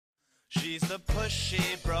She's the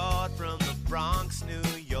pushy broad from the Bronx,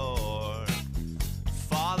 New York.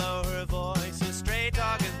 Follow her voice, a straight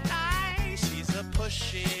talk is nice. She's a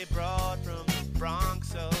pushy broad from the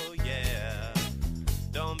Bronx, oh yeah.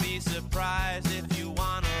 Don't be surprised if you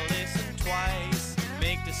wanna listen twice.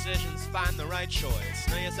 Make decisions, find the right choice.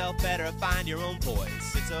 Know yourself better, find your own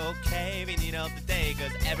voice. It's okay if you need help today,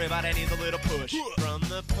 cause everybody needs a little push. From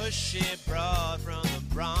the pushy broad from the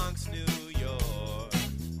Bronx, New York.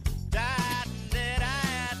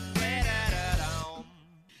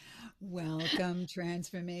 Welcome,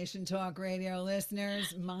 Transformation Talk Radio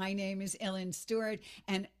listeners. My name is Ellen Stewart,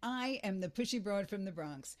 and I am the pushy broad from the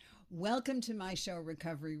Bronx. Welcome to my show,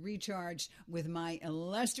 Recovery Recharge, with my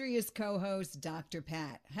illustrious co-host, Dr.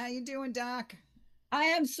 Pat. How you doing, Doc? I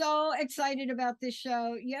am so excited about this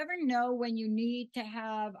show. You ever know when you need to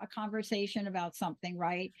have a conversation about something,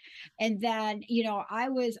 right? And then, I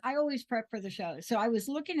always prep for the show. So I was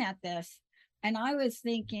looking at this and I was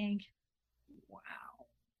thinking, wow,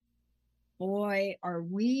 boy, are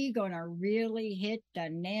we going to really hit the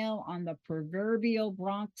nail on the proverbial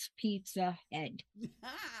Bronx pizza head?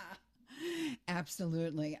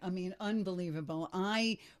 Absolutely. I mean, unbelievable.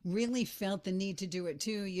 I really felt the need to do it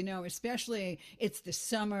too, especially it's the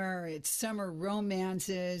summer, it's summer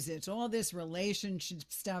romances, it's all this relationship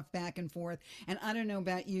stuff back and forth. And I don't know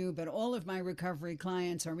about you, but all of my recovery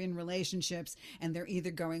clients are in relationships and they're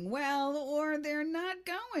either going well or they're not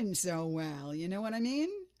going so well. You know what I mean?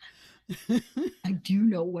 I do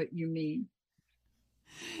know what you mean.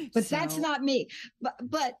 But that's not me.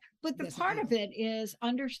 But the part of it is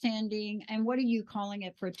understanding. And what are you calling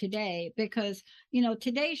it for today? Because,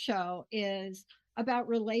 today's show is about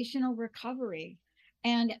relational recovery.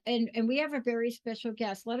 And we have a very special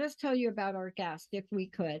guest. Let us tell you about our guest, if we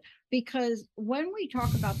could, because when we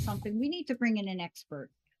talk about something, we need to bring in an expert.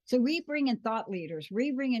 So we bring in thought leaders,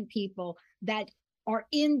 we bring in people that are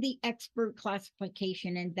in the expert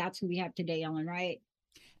classification. And that's who we have today, Ellen, right?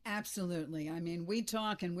 Absolutely. I mean, we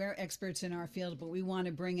talk and we're experts in our field, but we want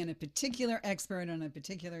to bring in a particular expert on a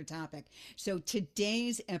particular topic. So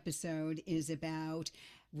today's episode is about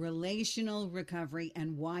relational recovery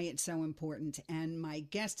and why it's so important. And my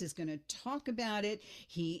guest is going to talk about it.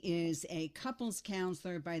 He is a couples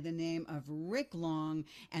counselor by the name of Rick Long.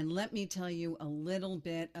 And let me tell you a little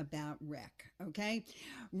bit about Rick, okay?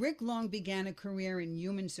 Rick Long began a career in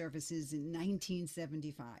human services in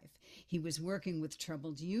 1975. He was working with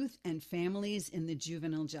troubled youth and families in the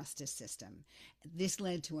juvenile justice system. This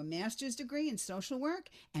led to a master's degree in social work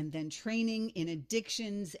and then training in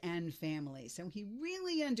addictions and families. So he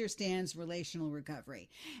really understands relational recovery.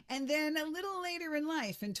 And then a little later in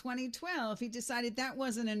life, in 2012, he decided that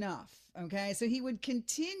wasn't enough. Okay, so he would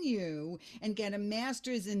continue and get a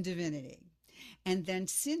master's in divinity. And then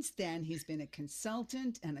since then, he's been a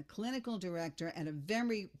consultant and a clinical director at a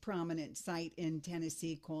very prominent site in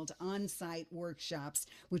Tennessee called On-Site Workshops,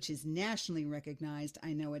 which is nationally recognized.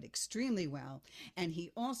 I know it extremely well. And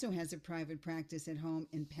he also has a private practice at home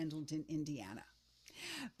in Pendleton, Indiana.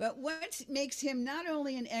 But what makes him not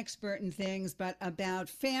only an expert in things, but about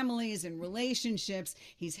families and relationships,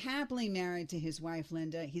 he's happily married to his wife,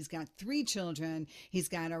 Linda. He's got 3 children. He's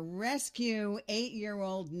got a rescue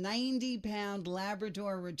 8-year-old, 90-pound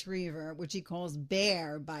Labrador retriever, which he calls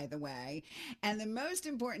Bear, by the way. And the most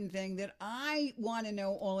important thing that I want to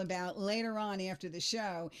know all about later on after the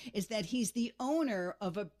show is that he's the owner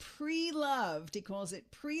of a pre-loved, he calls it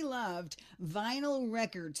pre-loved, vinyl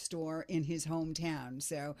record store in his hometown.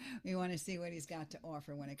 So we want to see what he's got to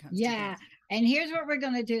offer when it comes to that. And here's what we're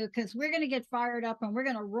going to do, because we're going to get fired up and we're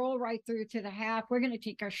going to roll right through to the half. We're going to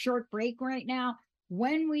take a short break right now.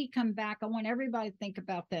 When we come back, I want everybody to think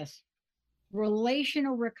about this.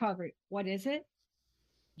 Relational recovery. What is it?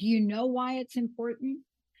 Do you know why it's important?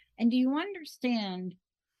 And do you understand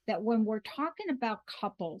that when we're talking about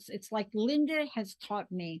couples, it's like Linda has taught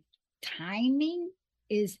me, timing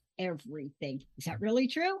is everything. Is that really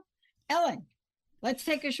true? Ellen, let's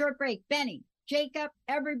take a short break. Benny, Jacob,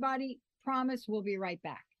 everybody, promise we'll be right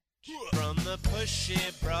back. From the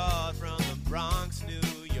pushy broad from the Bronx,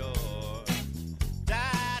 New York.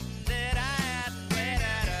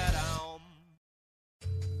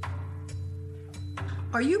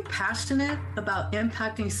 Are you passionate about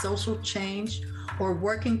impacting social change or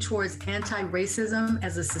working towards anti-racism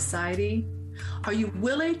as a society? Are you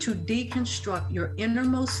willing to deconstruct your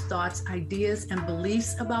innermost thoughts, ideas, and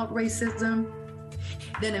beliefs about racism?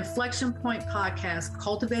 then Inflection Point Podcast,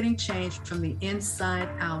 Cultivating Change from the Inside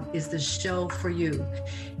Out, is the show for you.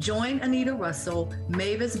 Join Anita Russell,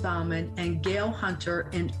 Mavis Bauman, and Gail Hunter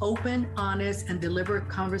in open, honest, and deliberate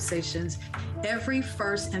conversations every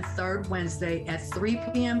first and third Wednesday at 3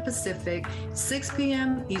 p.m. Pacific, 6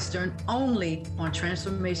 p.m. Eastern, only on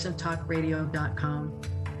TransformationTalkRadio.com.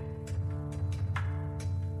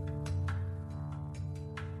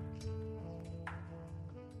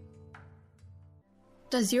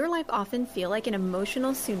 Does your life often feel like an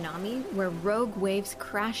emotional tsunami where rogue waves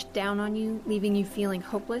crash down on you, leaving you feeling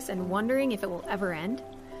hopeless and wondering if it will ever end?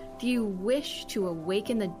 Do you wish to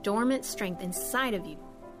awaken the dormant strength inside of you?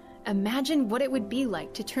 Imagine what it would be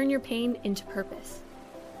like to turn your pain into purpose.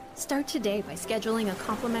 Start today by scheduling a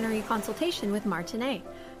complimentary consultation with Martinet.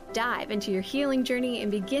 Dive into your healing journey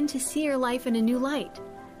and begin to see your life in a new light.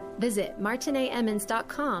 Visit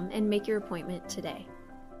martinetemmons.com and make your appointment today.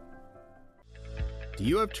 Do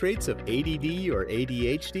you have traits of ADD or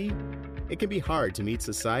ADHD? It can be hard to meet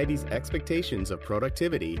society's expectations of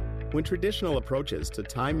productivity when traditional approaches to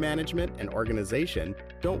time management and organization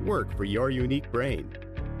don't work for your unique brain.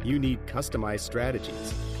 You need customized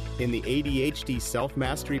strategies. In the ADHD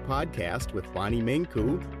Self-Mastery Podcast with Bonnie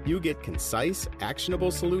Mengku, you get concise, actionable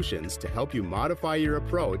solutions to help you modify your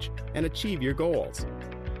approach and achieve your goals.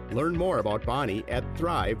 Learn more about Bonnie at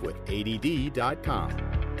thrivewithadd.com.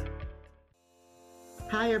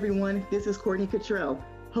 Hi everyone, this is Courtney Cottrell,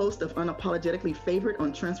 host of Unapologetically Favorite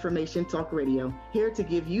on Transformation Talk Radio, here to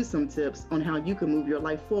give you some tips on how you can move your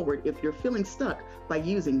life forward if you're feeling stuck by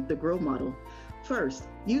using the GROW model. First,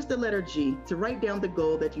 use the letter G to write down the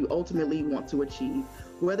goal that you ultimately want to achieve,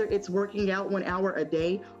 whether it's working out 1 hour a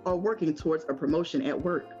day or working towards a promotion at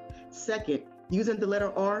work. Second, using the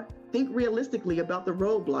letter R, think realistically about the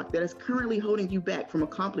roadblock that is currently holding you back from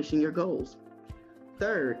accomplishing your goals.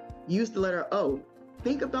 Third, use the letter O.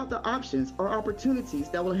 Think about the options or opportunities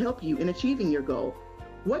that will help you in achieving your goal.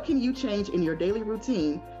 What can you change in your daily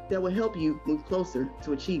routine that will help you move closer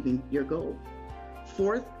to achieving your goal?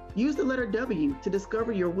 Fourth, use the letter W to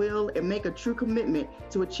discover your will and make a true commitment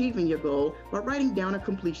to achieving your goal by writing down a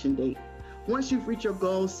completion date. Once you've reached your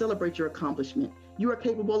goal, celebrate your accomplishment. You are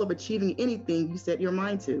capable of achieving anything you set your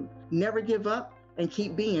mind to. Never give up and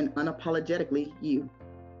keep being unapologetically you.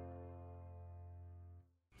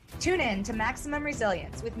 Tune in to Maximum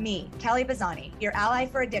Resilience with me, Kelly Bazzani, your ally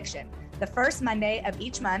for addiction, the first Monday of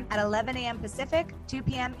each month at 11 a.m. Pacific, 2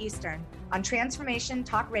 p.m. Eastern on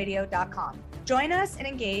TransformationTalkRadio.com. Join us and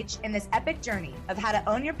engage in this epic journey of how to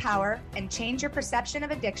own your power and change your perception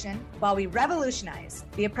of addiction while we revolutionize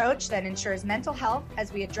the approach that ensures mental health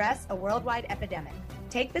as we address a worldwide epidemic.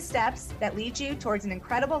 Take the steps that lead you towards an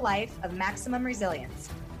incredible life of maximum resilience.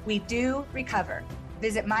 We do recover.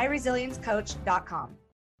 Visit myresiliencecoach.com.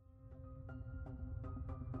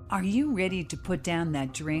 Are you ready to put down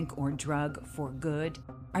that drink or drug for good?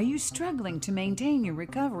 Are you struggling to maintain your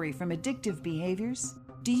recovery from addictive behaviors?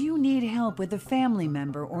 Do you need help with a family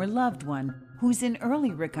member or loved one who's in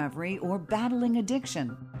early recovery or battling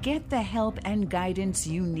addiction? Get the help and guidance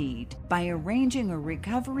you need by arranging a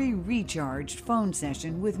Recovery Recharged phone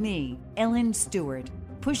session with me, Ellen Stewart,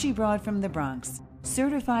 Pushy Broad from the Bronx,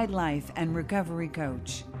 certified life and recovery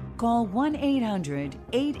coach. Call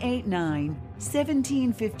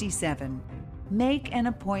 1-800-889-1757. Make an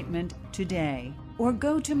appointment today or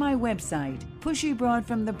go to my website,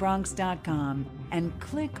 pushybroadfromthebronx.com, and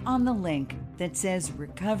click on the link that says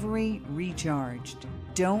Recovery Recharged.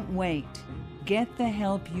 Don't wait. Get the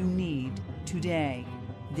help you need today.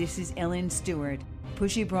 This is Ellen Stewart,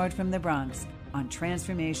 Pushy Broad from the Bronx on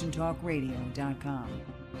TransformationTalkRadio.com.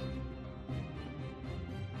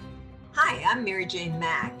 Hi, I'm Mary Jane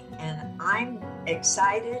Mack, and I'm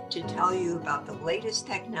excited to tell you about the latest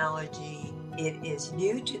technology. It is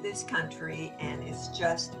new to this country, and it's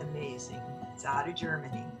just amazing. It's out of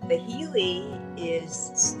Germany. The Healy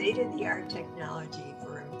is state-of-the-art technology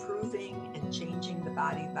for improving and changing the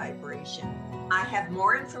body vibration. I have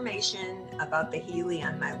more information about the Healy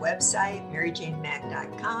on my website,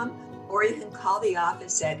 maryjanemack.com, or you can call the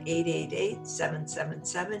office at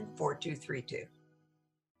 888-777-4232.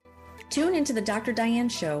 Tune into the Dr. Diane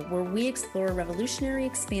Show, where we explore revolutionary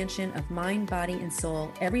expansion of mind, body, and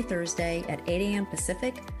soul every Thursday at 8 a.m.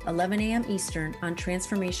 Pacific, 11 a.m. Eastern on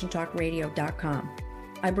TransformationTalkRadio.com.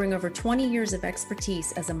 I bring over 20 years of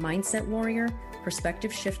expertise as a mindset warrior,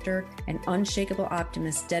 perspective shifter, and unshakable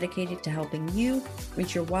optimist dedicated to helping you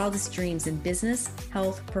reach your wildest dreams in business,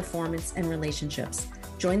 health, performance, and relationships.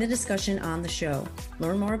 Join the discussion on the show.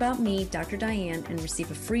 Learn more about me, Dr. Diane, and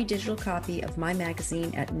receive a free digital copy of my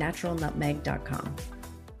magazine at naturalnutmeg.com.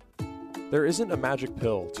 There isn't a magic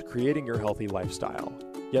pill to creating your healthy lifestyle.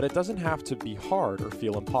 Yet it doesn't have to be hard or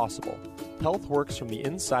feel impossible. Health works from the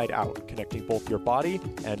inside out, connecting both your body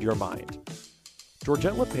and your mind.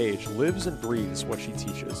 Georgette LePage lives and breathes what she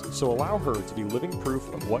teaches, so allow her to be living proof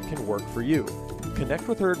of what can work for you. Connect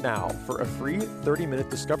with her now for a free 30-minute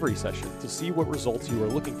discovery session to see what results you are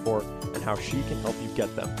looking for and how she can help you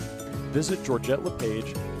get them. Visit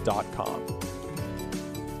GeorgetteLePage.com.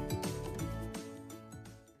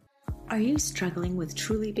 Are you struggling with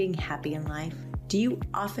truly being happy in life? Do you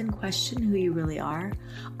often question who you really are?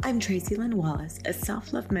 I'm Tracy Lynn Wallace, a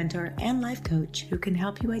self-love mentor and life coach who can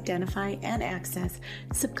help you identify and access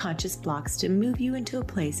subconscious blocks to move you into a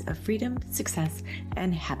place of freedom, success,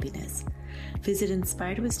 and happiness. Visit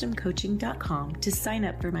InspiredWisdomCoaching.com to sign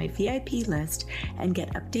up for my VIP list and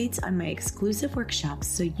get updates on my exclusive workshops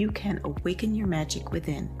so you can awaken your magic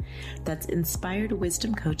within. That's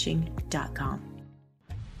InspiredWisdomCoaching.com.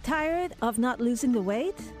 Tired of not losing the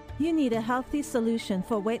weight? You need a healthy solution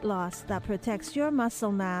for weight loss that protects your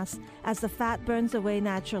muscle mass as the fat burns away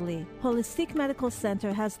naturally. Holistic Medical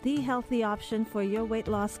Center has the healthy option for your weight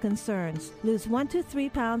loss concerns. Lose 1 to 3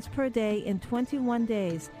 pounds per day in 21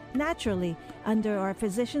 days, naturally, under our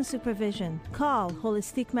physician supervision. Call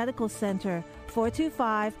Holistic Medical Center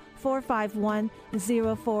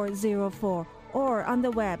 425-451-0404 or on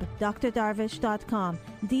the web, drdarvish.com,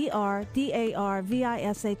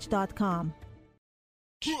 drdarvish.com.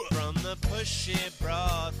 From the pushy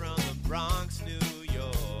broad from the Bronx, New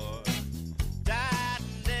York.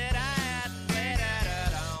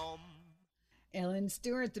 Ellen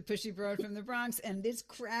Stewart, the pushy broad from the Bronx, and this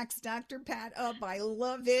cracks Dr. Pat up. I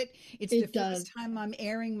love it. It's the first time I'm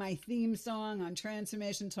airing my theme song on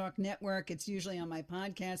Transformation Talk Network. It's usually on my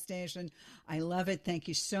podcast station. I love it. Thank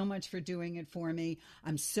you so much for doing it for me.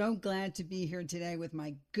 I'm so glad to be here today with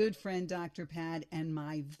my good friend, Dr. Pat, and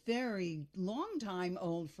my very long-time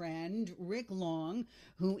old friend, Rick Long,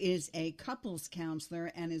 who is a couples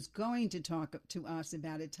counselor and is going to talk to us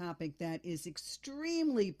about a topic that is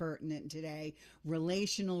extremely pertinent today,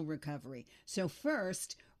 relational recovery. So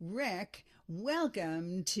first, Rick,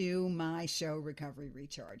 welcome to my show, Recovery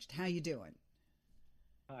Recharged. How you doing?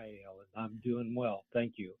 Hi, Ellen. I'm doing well.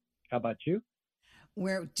 Thank you. How about you?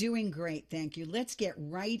 We're doing great. Thank you. Let's get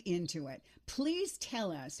right into it. Please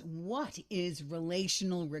tell us, what is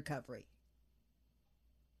relational recovery?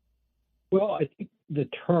 Well, I think the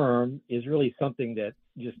term is really something that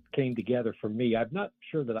just came together for me. I'm not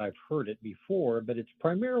sure that I've heard it before, but it's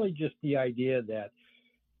primarily just the idea that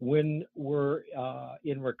when we're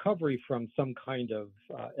in recovery from some kind of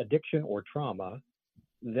addiction or trauma,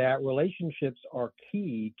 that relationships are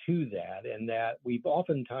key to that, and that we've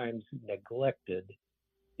oftentimes neglected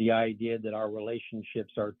the idea that our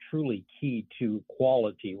relationships are truly key to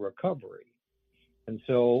quality recovery. And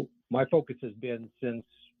so my focus has been since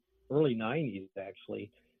early 90s,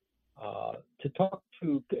 actually, to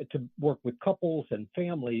work with couples and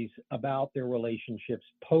families about their relationships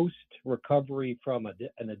post recovery from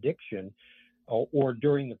an addiction or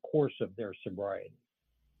during the course of their sobriety.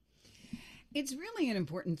 It's really an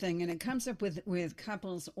important thing, and it comes up with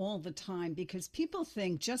couples all the time because people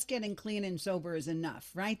think just getting clean and sober is enough,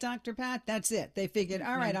 right, Dr. Pat? That's it. They figured,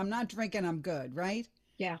 all right, I'm not drinking, I'm good, right?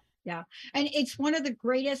 Yeah. Yeah. And it's one of the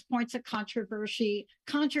greatest points of controversy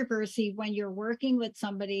when you're working with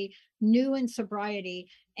somebody new in sobriety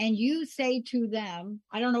and you say to them,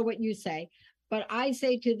 I don't know what you say, but I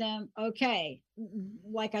say to them, okay,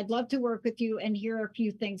 like I'd love to work with you. And here are a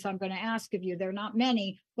few things I'm going to ask of you. They're not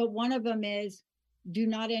many, but one of them is do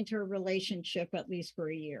not enter a relationship at least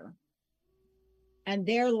for a year. And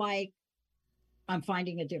they're like, I'm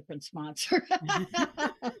finding a different sponsor.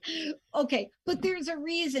 Okay, but there's a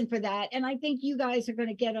reason for that. And I think you guys are going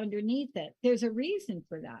to get underneath it. There's a reason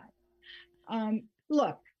for that.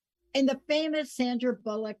 Look, in the famous Sandra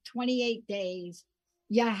Bullock 28 Days,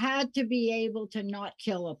 you had to be able to not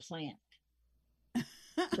kill a plant,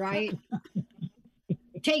 right?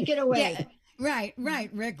 Take it away. Yeah. Right,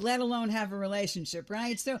 Rick, let alone have a relationship,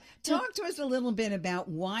 right? So talk to us a little bit about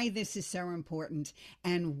why this is so important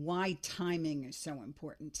and why timing is so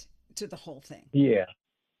important to the whole thing. Yeah.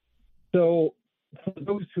 So for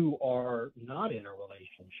those who are not in a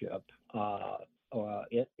relationship,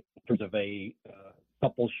 in terms of a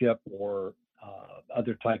coupleship or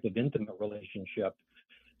other type of intimate relationship,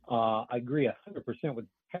 I agree 100% with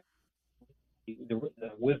the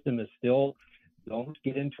wisdom is still don't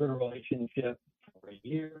get into a relationship for a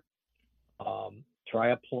year. Try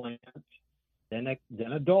a plant, then a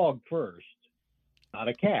dog first, not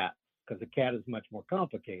a cat, because a cat is much more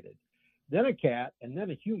complicated. Then a cat, and then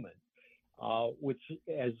a human, which,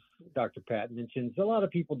 as Dr. Pat mentions, a lot of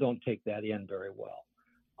people don't take that in very well.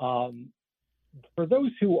 for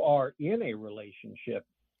those who are in a relationship,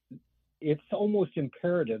 it's almost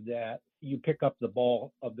imperative that you pick up the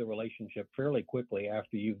ball of the relationship fairly quickly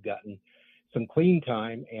after you've gotten some clean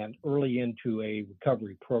time and early into a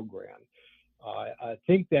recovery program. I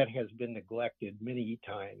think that has been neglected many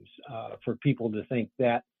times for people to think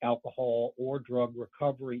that alcohol or drug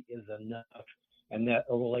recovery is enough and that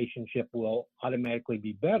a relationship will automatically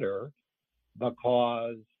be better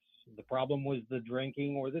because the problem was the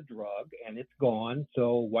drinking or the drug and it's gone.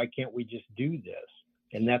 So why can't we just do this?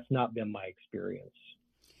 And that's not been my experience.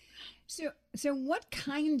 So what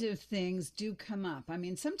kind of things do come up? I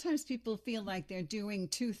mean, sometimes people feel like they're doing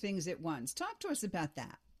two things at once. Talk to us about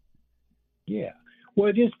that. Yeah. Well,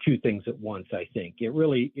 it is two things at once, I think. It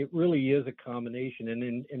really is a combination.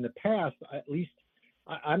 And in the past, at least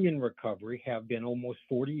I'm in recovery, have been almost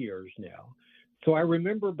 40 years now. So I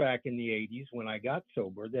remember back in the 80s when I got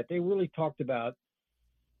sober that they really talked about,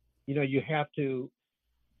 you have to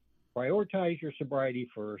prioritize your sobriety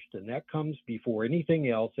first, and that comes before anything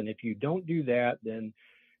else. And if you don't do that, then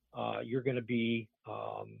you're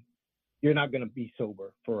not going to be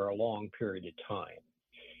sober for a long period of time.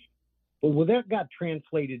 Well, that got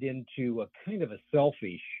translated into a kind of a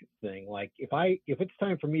selfish thing. Like if it's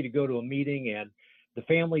time for me to go to a meeting and the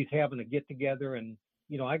family's having a get together and,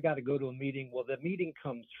 I got to go to a meeting, well, the meeting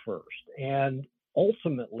comes first. And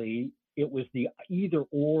ultimately it was the either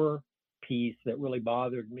or piece that really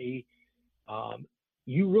bothered me.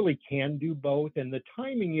 You really can do both. And the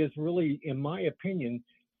timing is really, in my opinion,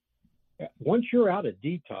 once you're out of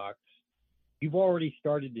detox, you've already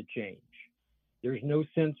started to change. There's no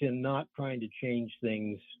sense in not trying to change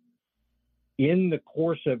things in the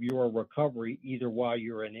course of your recovery, either while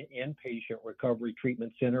you're in an inpatient recovery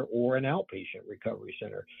treatment center or an outpatient recovery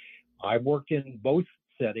center. I've worked in both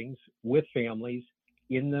settings with families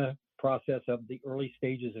in the process of the early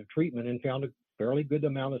stages of treatment and found a fairly good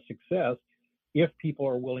amount of success if people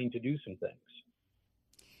are willing to do some things.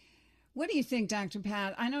 What do you think, Dr.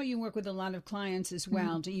 Pat? I know you work with a lot of clients as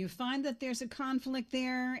well. Do you find that there's a conflict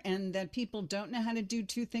there and that people don't know how to do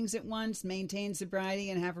two things at once, maintain sobriety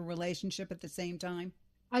and have a relationship at the same time?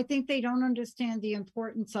 I think they don't understand the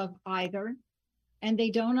importance of either, and they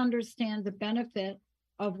don't understand the benefit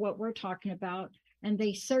of what we're talking about. And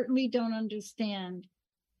they certainly don't understand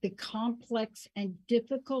the complex and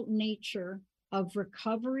difficult nature of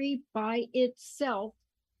recovery by itself,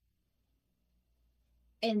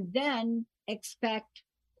 and then expect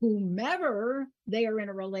whomever they are in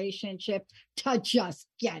a relationship to just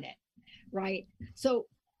get it, right? So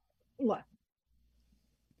look,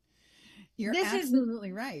 you're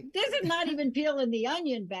absolutely right. This is not even peeling the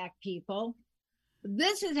onion back, people.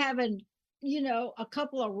 This is having, a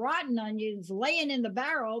couple of rotten onions laying in the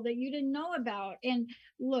barrel that you didn't know about. And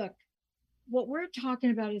look, what we're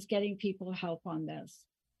talking about is getting people help on this.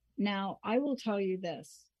 Now, I will tell you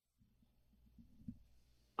this.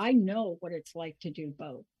 I know what it's like to do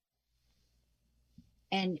both.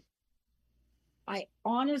 And I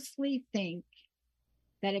honestly think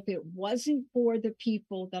that if it wasn't for the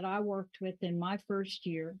people that I worked with in my first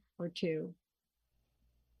year or two,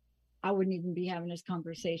 I wouldn't even be having this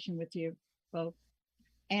conversation with you both.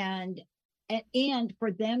 And for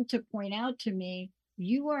them to point out to me,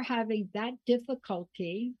 you are having that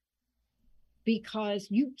difficulty because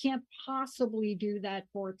you can't possibly do that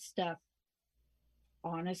fourth step.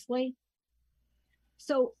 Honestly.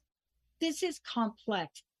 So this is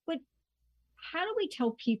complex, but how do we tell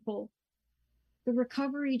people the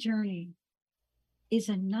recovery journey is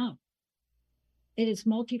enough? It is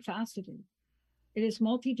multifaceted. It is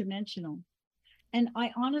multidimensional. And I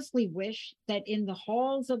honestly wish that in the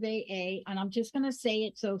halls of AA, and I'm just going to say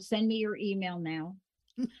it, so send me your email now,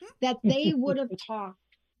 that they would have talked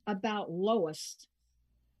about Lois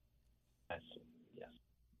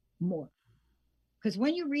more. Because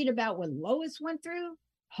when you read about what Lois went through,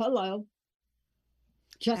 hello.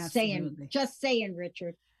 Just saying,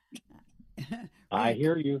 Richard. I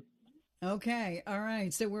hear you. Okay. All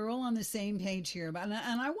right. So we're all on the same page here. And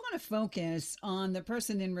I want to focus on the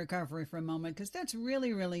person in recovery for a moment, because that's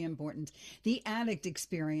really, really important. The addict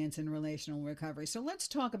experience in relational recovery. So let's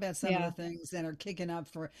talk about some of the things that are kicking up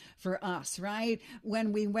for us, right?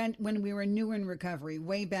 When we were new in recovery,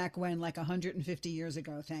 way back when, like 150 years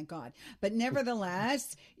ago, thank God. But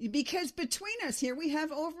nevertheless, because between us here, we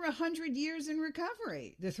have over 100 years in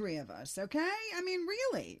recovery, the three of us. Okay. I mean,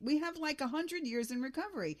 really, we have like 100 years in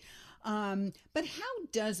recovery. But how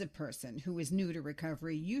does a person who is new to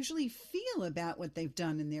recovery usually feel about what they've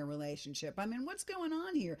done in their relationship? I mean, what's going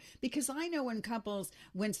on here? Because I know in couples,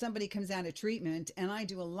 when somebody comes out of treatment, and I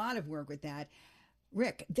do a lot of work with that,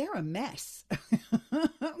 Rick, they're a mess.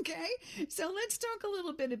 Okay, so let's talk a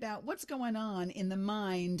little bit about what's going on in the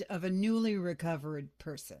mind of a newly recovered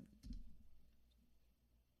person.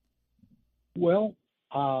 Well,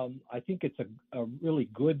 I think it's a really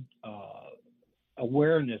good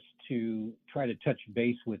awareness to try to touch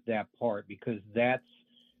base with that part, because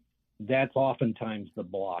that's oftentimes the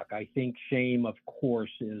block. I think shame, of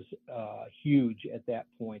course, is huge at that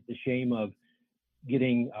point. The shame of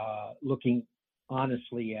looking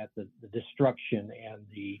honestly at the destruction and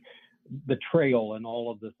the betrayal and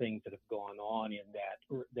all of the things that have gone on in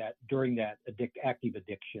that during that active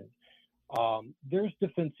addiction. There's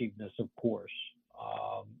defensiveness, of course.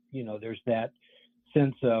 There's that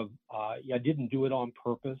sense of I didn't do it on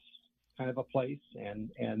purpose kind of a place,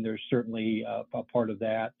 and there's certainly a part of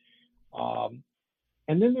that.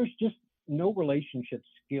 And then there's just no relationship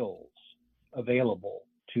skills available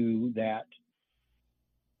to that,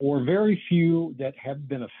 or very few that have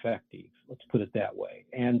been effective, let's put it that way.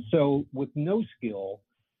 And so with no skill,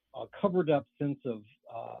 covered up sense of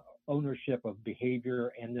ownership of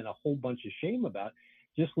behavior, and then a whole bunch of shame about it,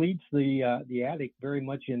 just leads the addict very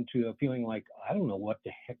much into a feeling like, I don't know what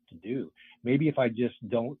the heck to do. Maybe if I just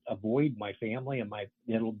don't avoid my family,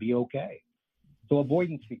 it'll be okay. So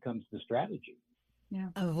avoidance becomes the strategy. Yeah.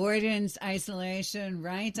 Avoidance, isolation,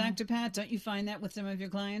 right, Dr. Pat? Don't you find that with some of your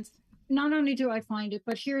clients? Not only do I find it,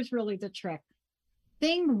 but here's really the trick.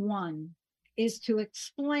 Thing one is to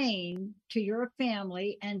explain to your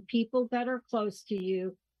family and people that are close to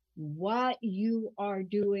you what you are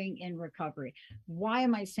doing in recovery. Why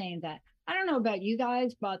am I saying that? I don't know about you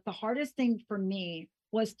guys, but the hardest thing for me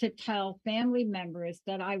was to tell family members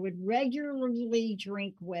that I would regularly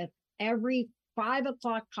drink with every 5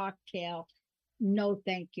 o'clock cocktail. No,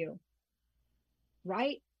 thank you.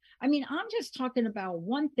 Right? I mean, I'm just talking about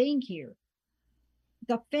one thing here.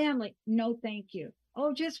 The family, no, thank you.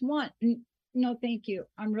 Oh, just one. No, thank you.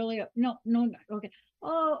 I'm really, no, okay.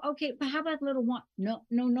 Oh, okay. But how about little one?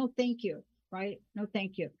 No, thank you. Right? No,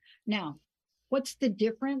 thank you. Now, what's the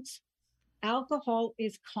difference? Alcohol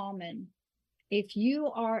is common. If you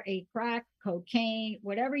are a crack, cocaine,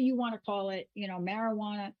 whatever you want to call it,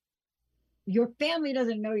 marijuana, your family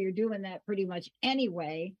doesn't know you're doing that pretty much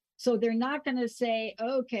anyway. So they're not going to say,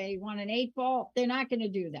 okay, want an 8-ball? They're not going to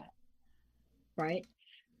do that. Right?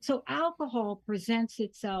 So alcohol presents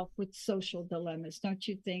itself with social dilemmas, don't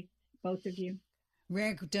you think, both of you?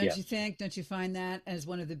 Rick, don't you find that as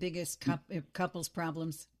one of the biggest couples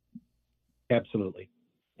problems? Absolutely.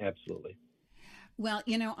 Well,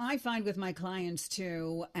 I find with my clients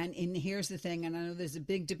too, and here's the thing, and I know there's a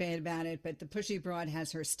big debate about it, but the pushy broad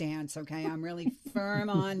has her stance, okay? I'm really firm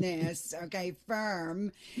on this, okay?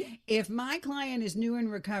 Firm. If my client is new in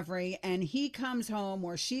recovery and he comes home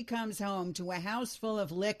or she comes home to a house full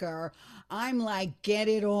of liquor, I'm like, get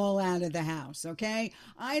it all out of the house, okay?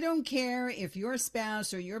 I don't care if your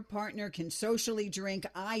spouse or your partner can socially drink.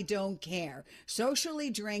 I don't care.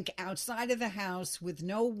 Socially drink outside of the house with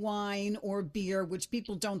no wine or beer, which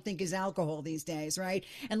people don't think is alcohol these days, right?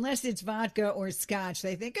 Unless it's vodka or scotch.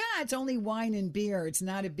 They think, it's only wine and beer. It's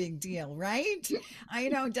not a big deal, right? I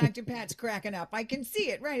know Dr. Pat's cracking up. I can see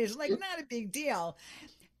it, right? It's like not a big deal.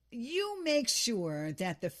 You make sure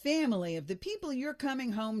that the family of the people you're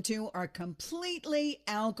coming home to are completely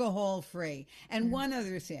alcohol free. And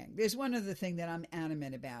there's one other thing that I'm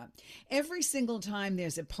adamant about. Every single time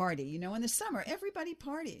there's a party, in the summer, everybody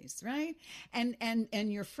parties, right?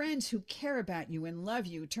 And your friends who care about you and love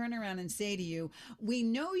you turn around and say to you, we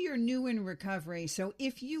know you're new in recovery, so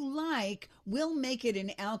if you like, we'll make it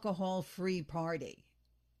an alcohol free party.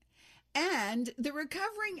 And the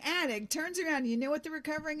recovering addict turns around. You know what the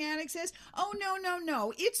recovering addict says? Oh,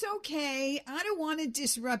 no. It's okay. I don't want to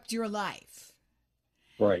disrupt your life.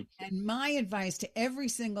 Right. And my advice to every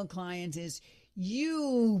single client is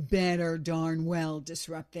you better darn well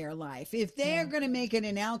disrupt their life. If they're going to make it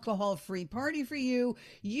an alcohol-free party for you,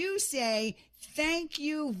 you say, thank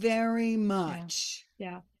you very much.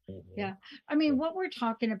 Yeah. I mean, what we're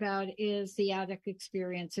talking about is the addict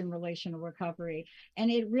experience in relation to recovery.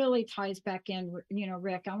 And it really ties back in,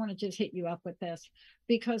 Rick, I want to just hit you up with this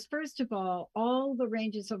because first of all the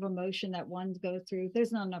ranges of emotion that one goes through,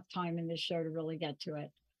 there's not enough time in this show to really get to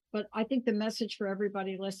it. But I think the message for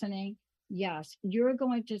everybody listening, yes, you're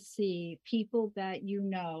going to see people that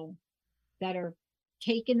that are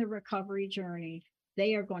taking the recovery journey.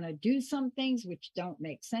 They are going to do some things which don't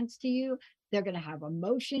make sense to you. They're going to have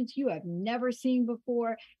emotions you have never seen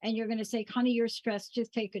before. And you're going to say, honey, you're stressed.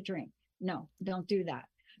 Just take a drink. No, don't do that.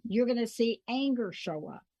 You're going to see anger show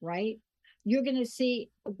up, right? You're going to see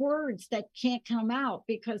words that can't come out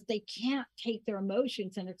because they can't take their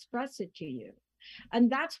emotions and express it to you.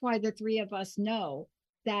 And that's why the three of us know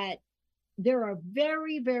that there are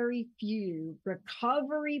very, very few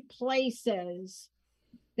recovery places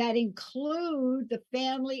that include the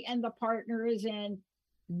family and the partners in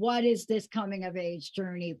what is this coming of age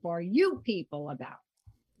journey for you people about.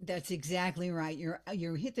 That's exactly right.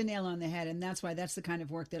 You're hit the nail on the head, and that's why that's the kind of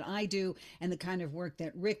work that I do and the kind of work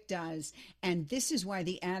that Rick does. And this is why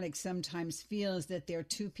the addict sometimes feels that they're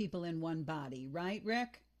two people in one body, right,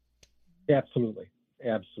 Rick? Absolutely.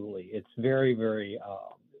 It's very, very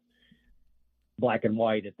black and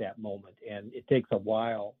white at that moment, and it takes a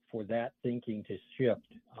while for that thinking to shift,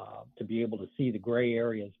 to be able to see the gray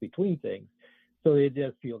areas between things. So it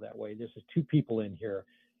does feel that way. This is two people in here.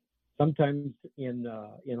 Sometimes in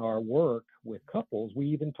our work with couples, we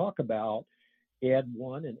even talk about Ed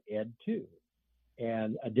 1 and Ed 2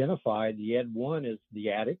 and identify the Ed 1 as the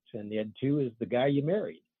addict and Ed 2 is the guy you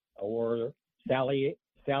married, or Sally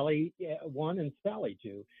 1 and Sally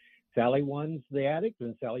 2. Sally 1's the addict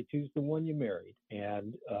and Sally 2's the one you married.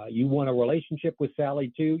 And you want a relationship with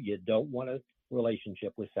Sally 2, you don't want a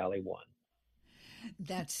relationship with Sally 1.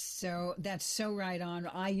 That's so right on.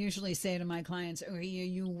 I usually say to my clients,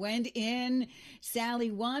 you went in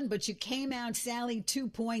Sally 1, but you came out Sally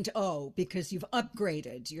 2.0 because you've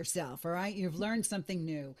upgraded yourself. All right. You've learned something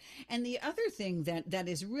new. And the other thing that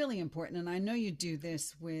is really important, and I know you do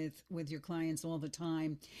this with your clients all the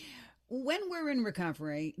time, when we're in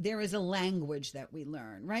recovery, there is a language that we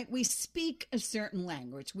learn, right? We speak a certain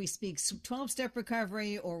language. We speak 12-step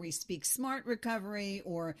recovery, or we speak SMART recovery,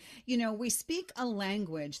 or, we speak a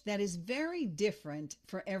language that is very different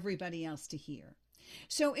for everybody else to hear.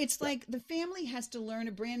 So it's like the family has to learn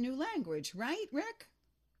a brand new language, right, Rick?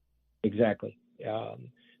 Exactly.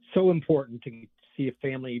 So important to see if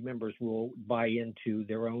family members will buy into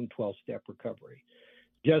their own 12-step recovery.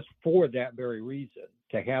 Just for that very reason,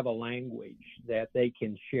 to have a language that they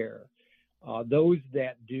can share. Those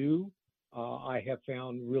that do, I have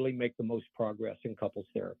found really make the most progress in couples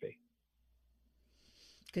therapy.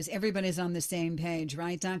 Because everybody's on the same page,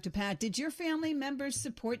 right, Dr. Pat? Did your family members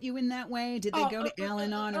support you in that way? Did they go to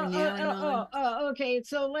Al-Anon or Naranon? Okay.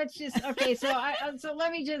 So let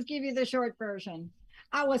me just give you the short version.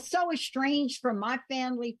 I was so estranged from my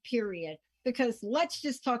family, period. Because let's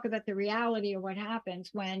just talk about the reality of what happens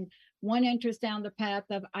when one enters down the path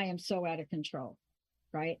of I am so out of control,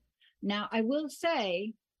 right? Now, I will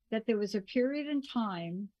say that there was a period in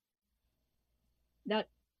time that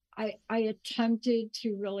I attempted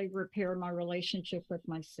to really repair my relationship with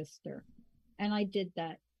my sister. And I did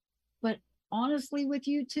that. But honestly with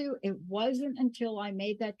you two, it wasn't until I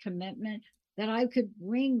made that commitment that I could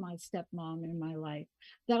bring my stepmom in my life,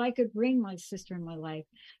 that I could bring my sister in my life.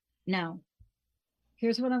 Now,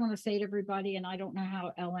 here's what I want to say to everybody, and I don't know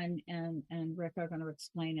how Ellen and Rick are going to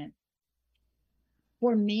explain it.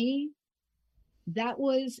 For me, that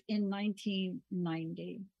was in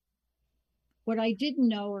 1990. What I didn't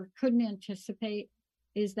know or couldn't anticipate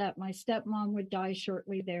is that my stepmom would die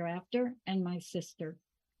shortly thereafter, and my sister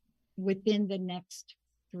within the next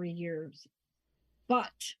 3 years.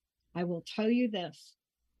 But I will tell you this,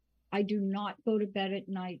 I do not go to bed at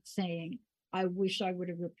night saying, I wish I would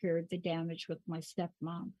have repaired the damage with my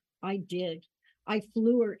stepmom. I did. I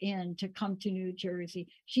flew her in to come to New Jersey.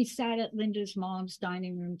 She sat at Linda's mom's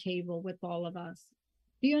dining room table with all of us.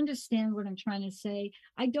 Do you understand what I'm trying to say?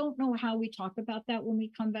 I don't know how we talk about that when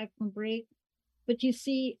we come back from break, but you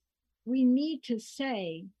see, we need to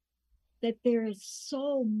say that there is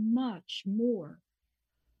so much more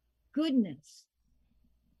goodness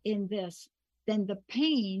in this than the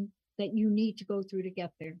pain that you need to go through to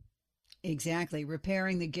get there. Exactly.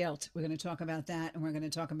 Repairing the guilt. We're going to talk about that, and we're going to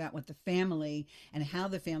talk about what the family and how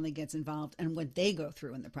the family gets involved and what they go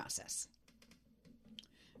through in the process.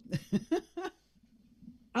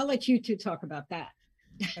 I'll let you two talk about that.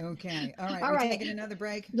 Okay. All right. All We're right. taking another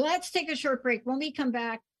break. Let's take a short break. When we come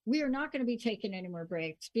back, we are not going to be taking any more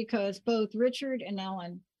breaks because both Richard and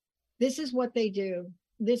Ellen, this is what they do.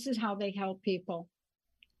 This is how they help people.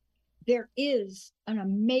 There is an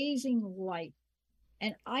amazing light.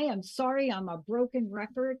 And I am sorry, I'm a broken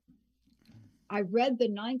record. I read the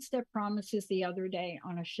 9-step promises the other day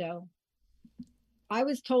on a show. I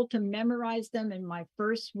was told to memorize them in my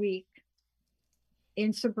first week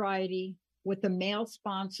in sobriety with a male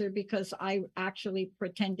sponsor because I actually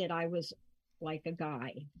pretended I was like a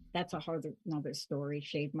guy. That's another story,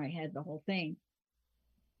 shaved my head, the whole thing.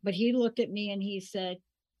 But he looked at me and he said,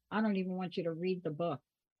 I don't even want you to read the book.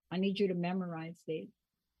 I need you to memorize these.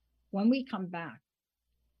 When we come back,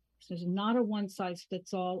 there's not a one size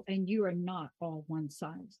fits all, and you are not all one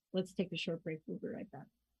size. Let's take a short break. We'll be right back.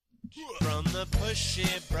 From the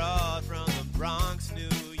pushy broad from the Bronx, New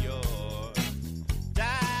York.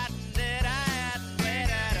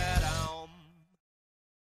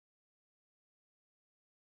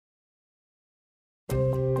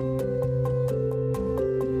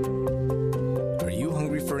 Are you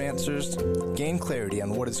hungry for answers? Gain clarity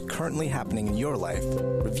on what is currently happening in your life.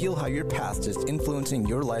 Reveal how your past is influencing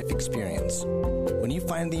your life experience. When you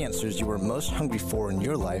find the answers you are most hungry for in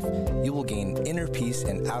your life, you will gain inner peace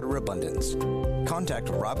and outer abundance. Contact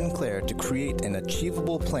Robin Clare to create an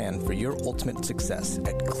achievable plan for your ultimate success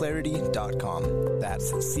at clarity.com.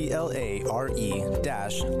 That's CLARE-ITY.com.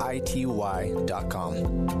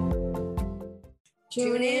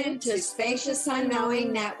 Tune in to Spacious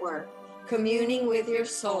Unknowing Network, Communing with Your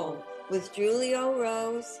Soul, with Julio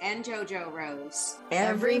Rose and JoJo Rose.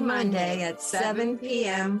 Every Monday at 7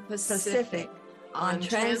 p.m. Pacific on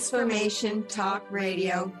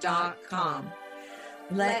TransformationTalkRadio.com.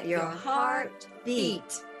 Let your heart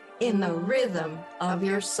beat in the rhythm of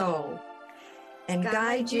your soul and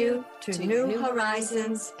guide you to new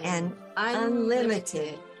horizons and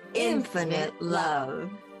unlimited, infinite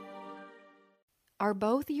love. Are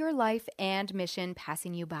both your life and mission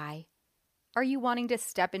passing you by? Are you wanting to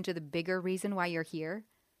step into the bigger reason why you're here?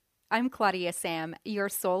 I'm Claudia Sam, your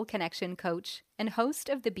soul connection coach and host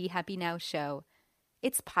of the Be Happy Now show.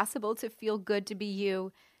 It's possible to feel good to be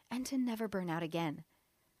you and to never burn out again.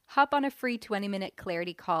 Hop on a free 20-minute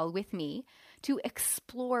clarity call with me to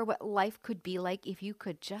explore what life could be like if you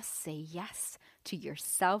could just say yes to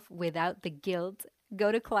yourself without the guilt.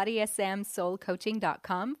 Go to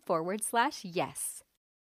ClaudiaSamSoulCoaching.com/yes.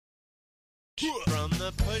 From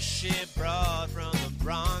the pushy broad from the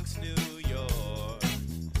Bronx, New York.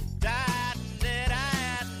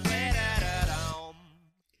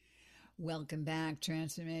 Welcome back,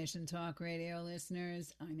 Transformation Talk Radio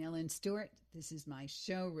listeners. I'm Ellen Stewart. This is my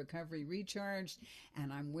show, Recovery Recharged,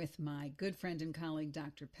 and I'm with my good friend and colleague,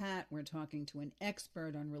 Dr. Pat. We're talking to an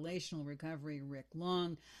expert on relational recovery, Rick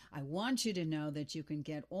Long. I want you to know that you can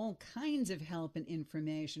get all kinds of help and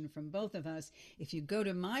information from both of us if you go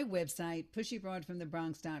to my website,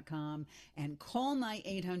 pushybroadfromthebronx.com, and call my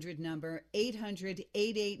 800 number,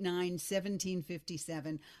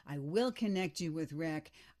 800-889-1757. I will connect you with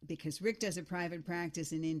Rick because Rick does a private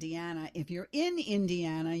practice in Indiana. If you're in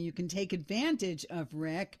Indiana, you can take advantage of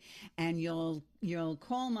Rick, and you'll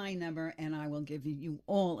call my number and I will give you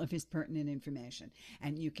all of his pertinent information.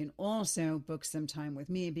 And you can also book some time with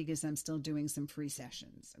me because I'm still doing some free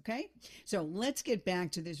sessions. Okay? So let's get back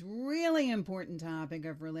to this really important topic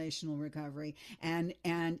of relational recovery. And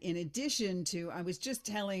in addition to, I was just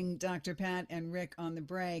telling Dr. Pat and Rick on the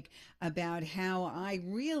break about how I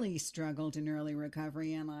really struggled in early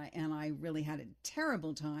recovery, and I really had a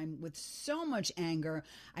terrible time with so much anger.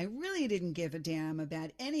 I really didn't give a damn about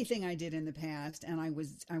anything I did in the past. And I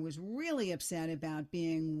was really upset about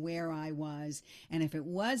being where I was. And if it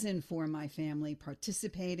wasn't for my family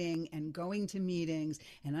participating and going to meetings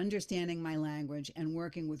and understanding my language and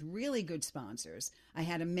working with really good sponsors, I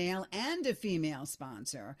had a male and a female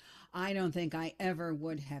sponsor, I don't think I ever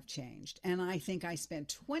would have changed. And I think I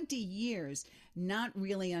spent 20 years not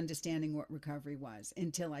really understanding what recovery was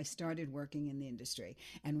until I started working in the industry.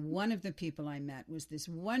 And one of the people I met was this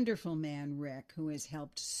wonderful man, Rick, who has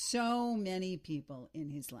helped so many people in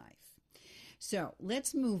his life. So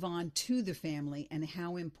let's move on to the family and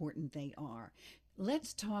how important they are.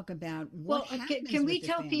 Let's talk about what happens. Can we with the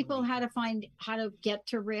tell family. people how to get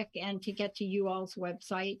to Rick and to get to you all's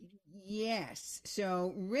website? Yes.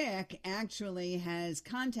 So Rick actually has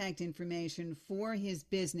contact information for his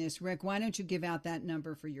business. Rick, why don't you give out that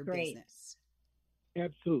number for your business?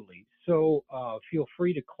 Absolutely. So feel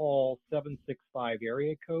free to call 765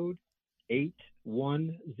 area code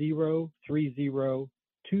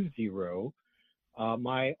 810-3020.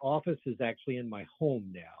 My office is actually in my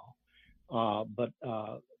home now, but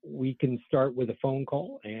we can start with a phone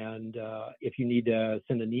call. And if you need to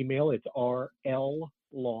send an email, it's RL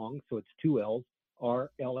Long, so it's two L's,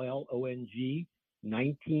 RLLONG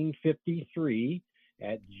 1953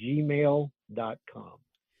 @gmail.com.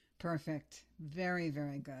 Perfect. Very,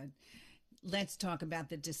 very good. Let's talk about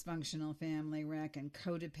the dysfunctional family, Rick, and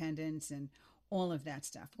codependence and all of that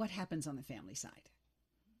stuff. What happens on the family side?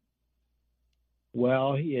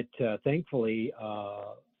 Well, thankfully,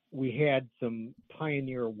 we had some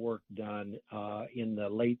pioneer work done in the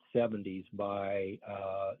late 70s by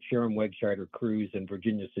Sharon Wegscheider Cruz and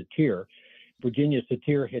Virginia Satir. Virginia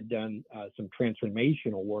Satir had done some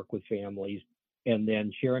transformational work with families, and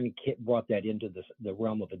then Sharon brought that into the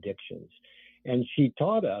realm of addictions. And she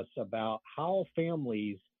taught us about how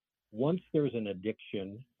families, once there's an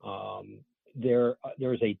addiction,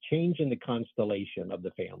 there's a change in the constellation of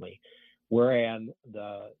the family, whereas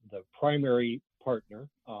the primary partner,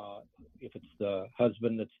 if it's the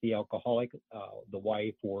husband that's the alcoholic, the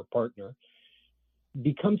wife or partner,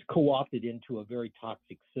 becomes co-opted into a very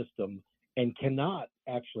toxic system and cannot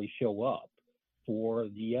actually show up for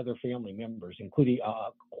the other family members, including,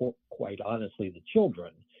 quite honestly, the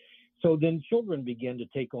children. So then children begin to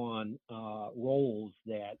take on roles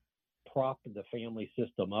that prop the family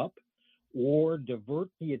system up or divert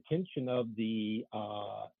the attention of the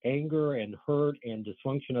anger and hurt and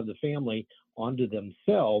dysfunction of the family onto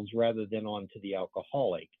themselves rather than onto the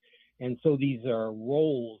alcoholic. And so these are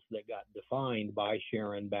roles that got defined by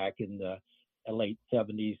Sharon back in the late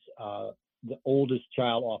 70s. The oldest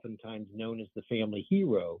child, oftentimes known as the family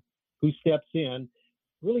hero, who steps in,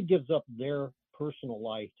 really gives up their personal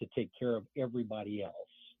life to take care of everybody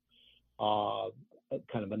else.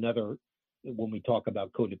 Kind of another, when we talk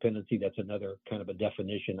about codependency, that's another kind of a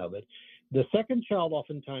definition of it. The second child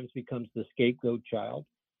oftentimes becomes the scapegoat child,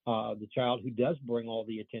 the child who does bring all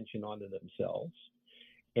the attention onto themselves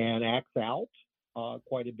and acts out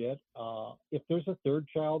quite a bit. If there's a third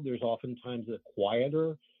child, there's oftentimes a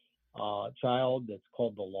quieter child that's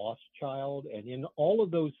called the lost child. And in all of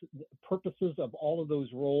those purposes of all of those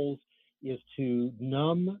roles is to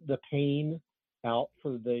numb the pain out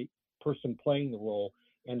for the person playing the role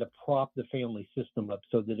and to prop the family system up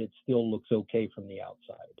so that it still looks okay from the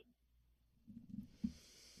outside.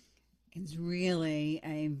 It's really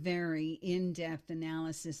a very in-depth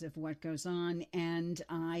analysis of what goes on.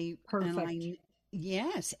 Perfect.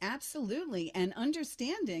 Yes, absolutely. And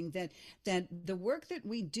understanding that the work that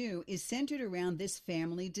we do is centered around this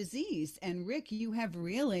family disease. And Rick, you have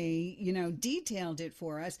really, detailed it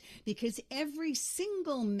for us because every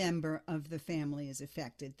single member of the family is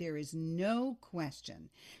affected. There is no question.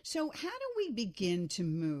 So how do we begin to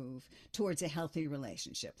move towards a healthy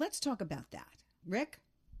relationship? Let's talk about that. Rick?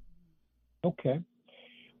 Okay.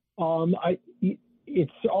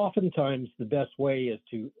 It's oftentimes the best way is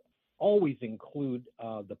to always include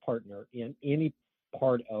the partner in any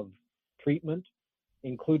part of treatment,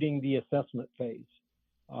 including the assessment phase.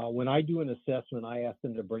 When I do an assessment, I ask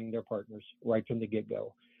them to bring their partners right from the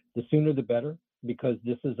get-go. The sooner the better, because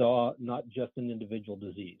this is not just an individual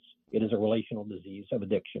disease. It is a relational disease of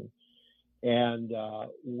addiction. And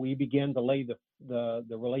we begin to lay the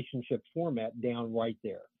relationship format down right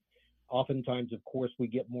there. Oftentimes, of course, we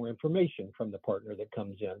get more information from the partner that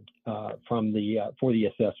comes in for the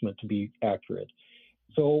assessment to be accurate.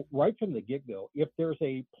 So right from the get-go, if there's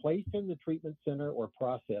a place in the treatment center or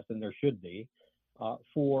process, and there should be,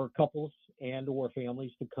 for couples and or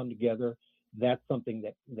families to come together, that's something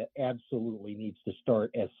that absolutely needs to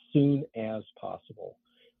start as soon as possible.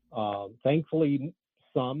 Thankfully,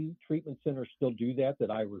 some treatment centers still do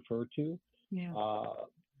that I refer to. Yeah.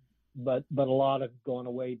 But a lot have gone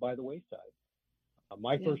away by the wayside.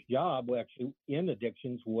 My first job actually in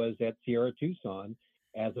addictions was at Sierra Tucson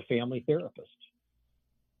as a family therapist.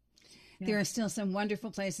 There are still some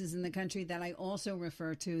wonderful places in the country that I also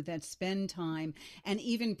refer to that spend time. And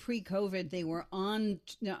even pre-COVID, they were on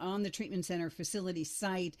the treatment center facility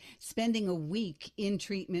site, spending a week in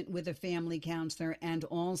treatment with a family counselor and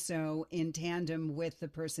also in tandem with the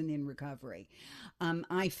person in recovery.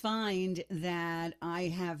 I find that I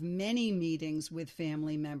have many meetings with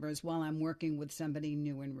family members while I'm working with somebody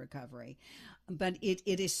new in recovery. But it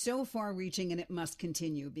is so far reaching, and it must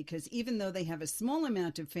continue, because even though they have a small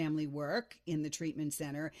amount of family work in the treatment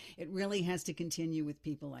center, it really has to continue with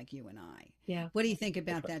people like you and I. Yeah. What do you think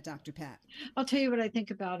about that, Dr. Pat? I'll tell you what I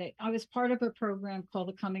think about it. I was part of a program called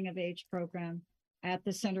the Coming of Age program at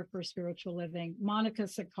the Center for Spiritual Living. Monica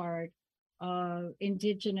Sicard,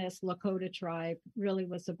 indigenous Lakota tribe, really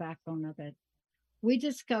was the backbone of it. We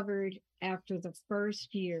discovered after the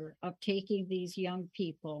first year of taking these young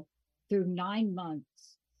people through 9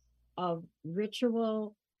 months of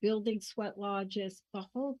ritual, building sweat lodges, the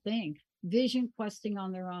whole thing, vision questing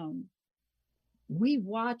on their own. We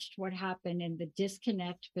watched what happened in the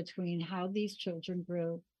disconnect between how these children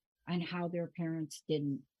grew and how their parents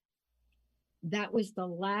didn't. That was the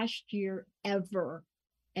last year ever.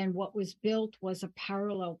 And what was built was a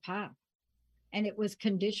parallel path. And it was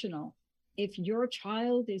conditional. If your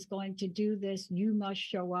child is going to do this, you must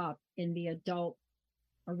show up in the adult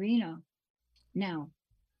arena. Now,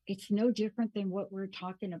 it's no different than what we're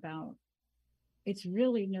talking about. It's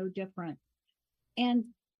really no different. And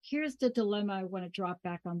here's the dilemma I want to drop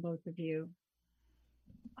back on both of you.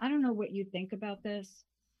 I don't know what you think about this,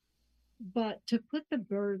 but to put the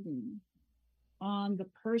burden on the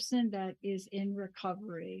person that is in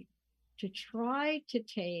recovery to try to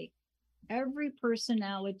take every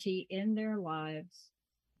personality in their lives,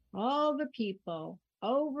 all the people,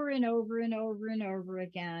 over and over and over and over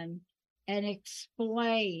again, and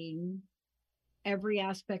explain every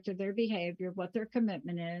aspect of their behavior, what their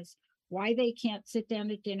commitment is, why they can't sit down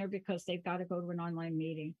at dinner because they've got to go to an online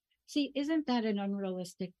meeting. See, isn't that an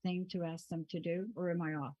unrealistic thing to ask them to do, or am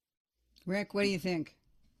I off? Rick, what do you think?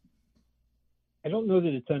 I don't know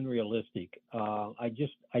that it's unrealistic. I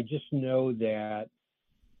just know that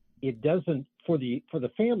it doesn't, for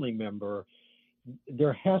the family member,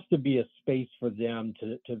 there has to be a space for them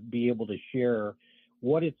to be able to share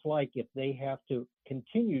what it's like if they have to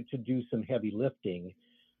continue to do some heavy lifting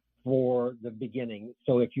for the beginning.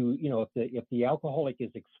 So if if the alcoholic is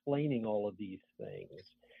explaining all of these things,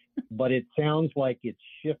 but it sounds like it's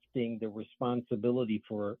shifting the responsibility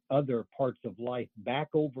for other parts of life back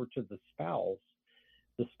over to the spouse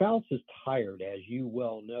is tired, as you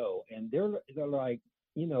well know, and they're like,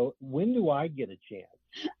 when do I get a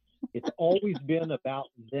chance? It's always been about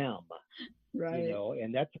them, right?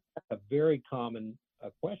 And that's a very common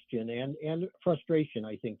question and frustration,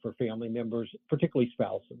 I think, for family members, particularly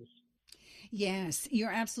spouses. Yes,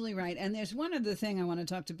 you're absolutely right. And there's one other thing I want to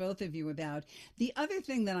talk to both of you about. The other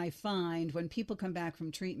thing that I find when people come back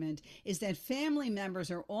from treatment is that family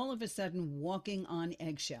members are all of a sudden walking on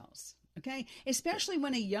eggshells. Okay, especially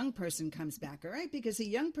when a young person comes back, all right? Because a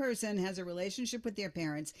young person has a relationship with their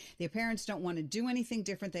parents. Their parents don't want to do anything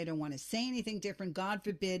different. They don't want to say anything different. God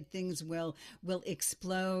forbid things will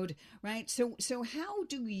explode, right? So how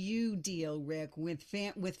do you deal, Rick, with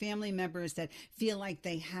family members that feel like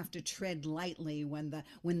they have to tread lightly when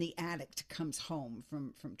the addict comes home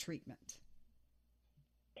from treatment?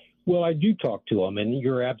 Well, I do talk to them, and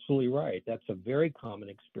you're absolutely right. That's a very common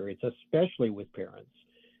experience, especially with parents.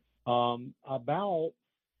 About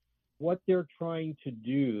what they're trying to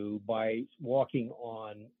do by walking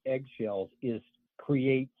on eggshells is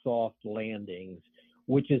create soft landings,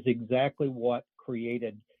 which is exactly what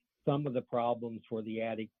created some of the problems for the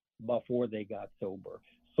addict before they got sober.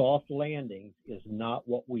 Soft landings is not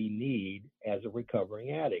what we need as a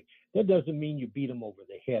recovering addict. That doesn't mean you beat them over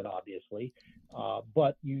the head, obviously,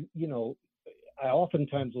 but I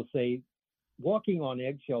oftentimes will say, walking on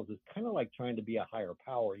eggshells is kind of like trying to be a higher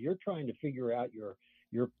power. You're trying to figure out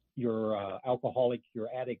your alcoholic, your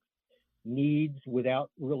addict needs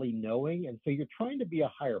without really knowing, and so you're trying to be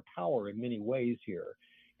a higher power in many ways here,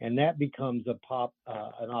 and that becomes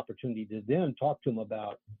an opportunity to then talk to them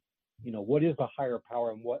about, what is a higher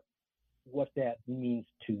power and what that means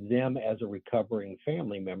to them as a recovering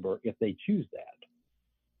family member if they choose that.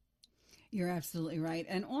 You're absolutely right.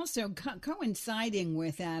 And also coinciding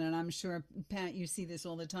with that, and I'm sure, Pat, you see this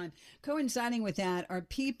all the time, coinciding with that are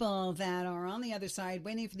people that are on the other side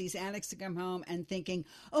waiting for these addicts to come home and thinking,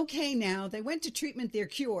 okay, now they went to treatment, they're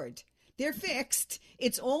cured. They're fixed.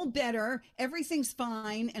 It's all better. Everything's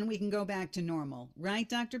fine. And we can go back to normal. Right,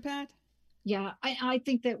 Dr. Pat? Yeah, I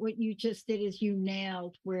think that what you just did is you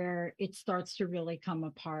nailed where it starts to really come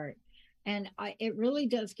apart. And it really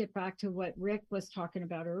does get back to what Rick was talking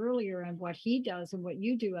about earlier and what he does and what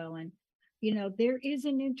you do, Ellen. There is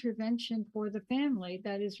an intervention for the family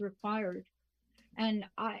that is required. And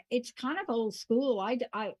it's kind of old school. I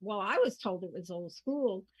was told it was old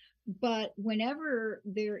school, but whenever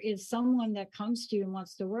there is someone that comes to you and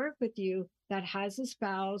wants to work with you that has a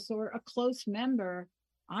spouse or a close member,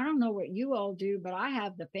 I don't know what you all do, but I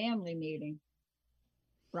have the family meeting,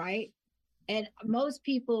 right? And most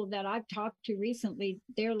people that I've talked to recently,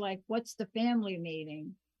 they're like, what's the family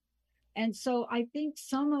meeting? And so I think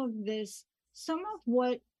some of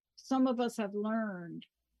what some of us have learned,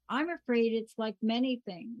 I'm afraid it's like many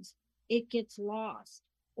things. It gets lost,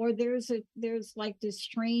 or there's like this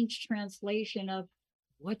strange translation of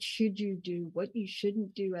what should you do, what you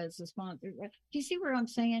shouldn't do as a sponsor. Do you see where I'm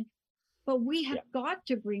saying? But we have got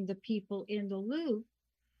to bring the people in the loop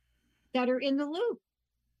that are in the loop.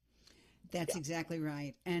 That's exactly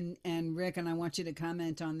right. And Rick, and I want you to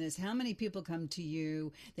comment on this. How many people come to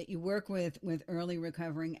you that you work with early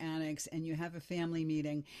recovering addicts, and you have a family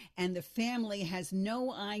meeting, and the family has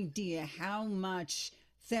no idea how much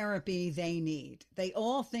therapy they need? They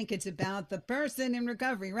all think it's about the person in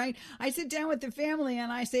recovery, right? I sit down with the family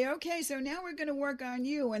and I say, okay, so now we're going to work on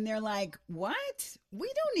you. And they're like, what? We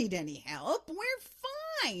don't need any help.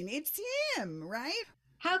 We're fine. It's him, right?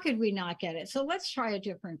 How could we not get it? So let's try a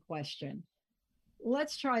different question.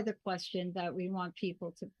 Let's try the question that we want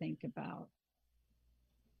people to think about.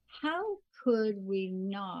 How could we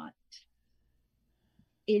not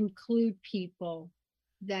include people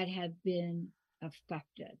that have been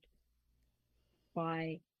affected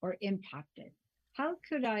by or impacted? How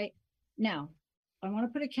could I? Now, I want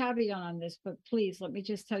to put a caveat on this, but please let me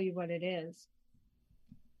just tell you what it is.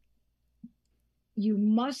 You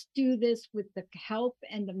must do this with the help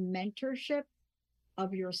and the mentorship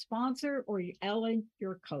of your sponsor or Ellen,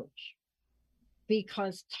 your coach,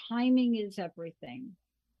 because timing is everything.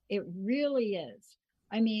 It really is.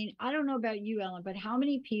 I mean, I don't know about you, Ellen, but how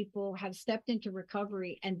many people have stepped into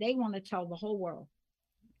recovery and they want to tell the whole world?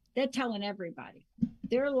 They're telling everybody.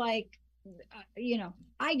 They're like,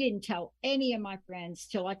 I didn't tell any of my friends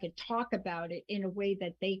till I could talk about it in a way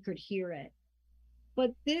that they could hear it.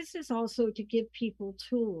 But this is also to give people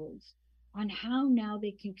tools on how now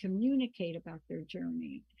they can communicate about their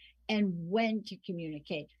journey and when to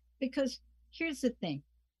communicate. Because here's the thing,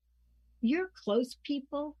 your close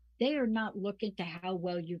people, they are not looking to how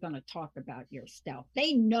well you're going to talk about yourself.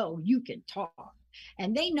 They know you can talk.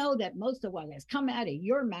 And they know that most of what has come out of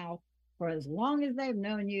your mouth for as long as they've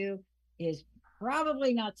known you is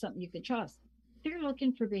probably not something you can trust. They're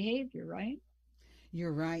looking for behavior, right?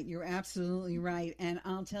 You're right. You're absolutely right. And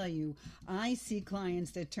I'll tell you, I see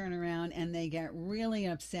clients that turn around and they get really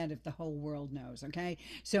upset if the whole world knows. Okay.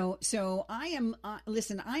 So I am,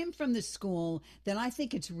 listen, I am from the school that I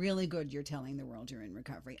think it's really good you're telling the world you're in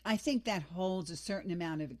recovery. I think that holds a certain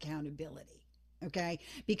amount of accountability. Okay.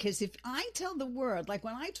 Because if I tell the world, like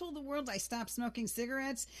when I told the world I stopped smoking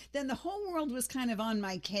cigarettes, then the whole world was kind of on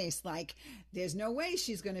my case. Like, there's no way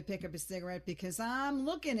she's going to pick up a cigarette because I'm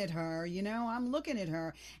looking at her, I'm looking at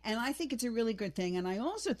her. And I think it's a really good thing. And I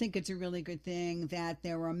also think it's a really good thing that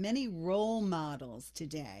there are many role models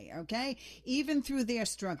today. Okay. Even through their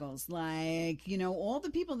struggles, like, all the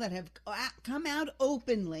people that have come out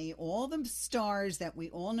openly, all the stars that we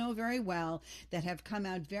all know very well that have come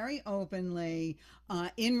out very openly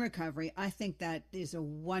in recovery. I think that is a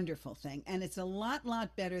wonderful thing. And it's a lot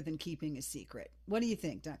better than keeping a secret. What do you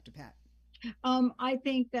think, Dr. Pat? I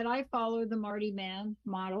think that I follow the Marty Mann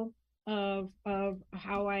model of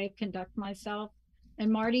how I conduct myself. And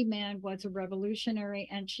Marty Mann was a revolutionary,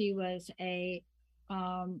 and she was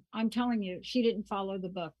I'm telling you, she didn't follow the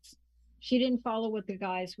books. She didn't follow what the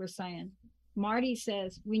guys were saying. Marty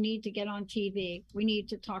says, we need to get on TV. We need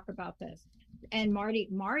to talk about this. And Marty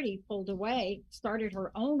pulled away, started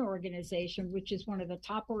her own organization, which is one of the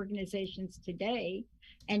top organizations today,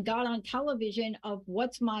 and got on television of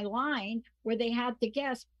What's My Line, where they had to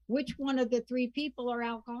guess which one of the three people are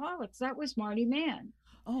alcoholics. That was Marty Mann.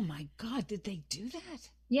 Oh my God, did they do that?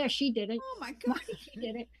 Yeah, she did it. Oh my God.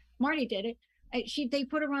 Marty did it. They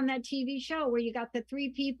put her on that TV show where you got the three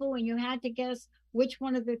people and you had to guess which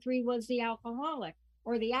one of the three was the alcoholic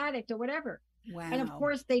or the addict or whatever. Wow. And of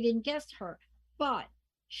course they didn't guess her. But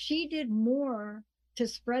she did more to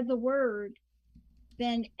spread the word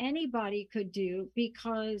than anybody could do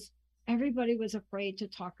because everybody was afraid to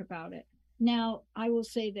talk about it. Now, I will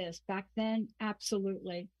say this, back then,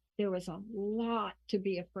 absolutely, there was a lot to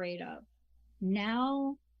be afraid of.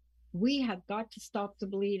 Now, we have got to stop the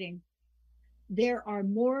bleeding. There are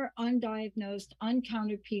more undiagnosed,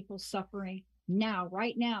 uncounted people suffering now,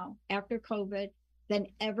 right now, after COVID, than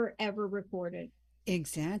ever reported.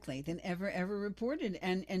 Exactly, than ever reported.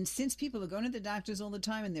 And since people are going to the doctors all the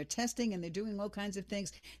time and they're testing and they're doing all kinds of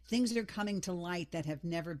things are coming to light that have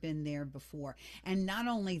never been there before. And not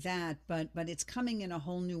only that, but it's coming in a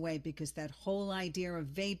whole new way because that whole idea of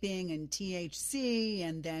vaping and THC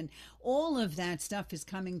and then all of that stuff is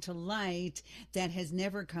coming to light that has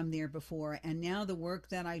never come there before. And now the work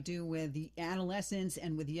that I do with the adolescents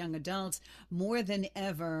and with young adults more than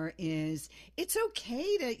ever is it's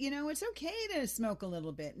okay to smoke a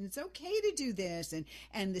little bit, and it's okay to do this,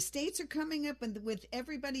 and the states are coming up with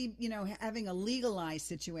everybody having a legalized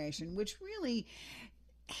situation, which really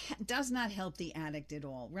does not help the addict at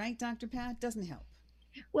all, right, Dr. Pat? Doesn't help.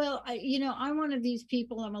 Well, I'm one of these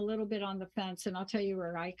people. I'm a little bit on the fence, and I'll tell you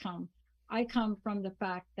where I come from the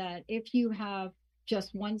fact that if you have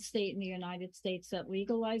just one state in the United States that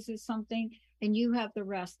legalizes something and you have the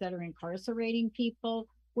rest that are incarcerating people,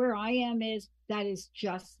 where I am that is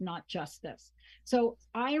just not justice. So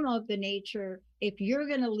I am of the nature, if you're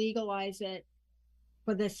going to legalize it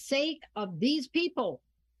for the sake of these people,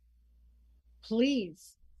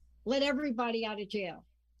 please let everybody out of jail,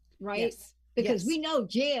 right? Yes. Because we know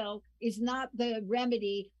jail is not the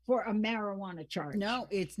remedy for a marijuana charge. No,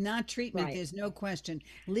 it's not treatment. Right. There's no question.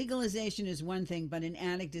 Legalization is one thing, but an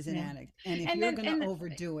addict is an addict. And if you're going to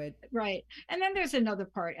overdo it. Right. And then there's another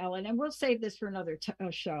part, Ellen, and we'll save this for another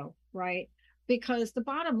show, right? Because the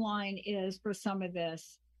bottom line is for some of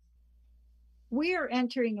this, we are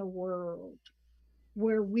entering a world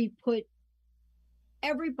where we put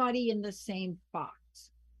everybody in the same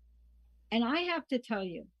box. And I have to tell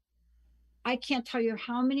you, I can't tell you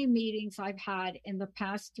how many meetings I've had in the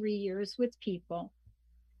past 3 years with people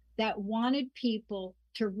that wanted people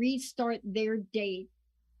to restart their date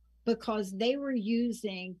because they were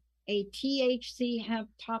using a THC hemp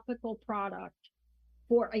topical product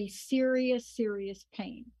for a serious, serious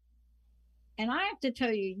pain. And I have to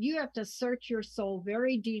tell you, you have to search your soul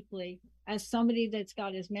very deeply as somebody that's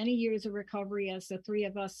got as many years of recovery as the three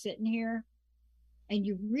of us sitting here. And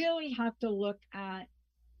you really have to look at,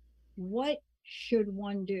 what should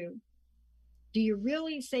one do? Do you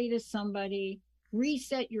really say to somebody,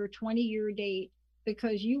 reset your 20-year date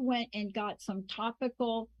because you went and got some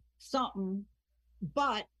topical something,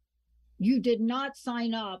 but you did not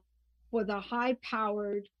sign up for the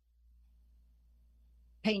high-powered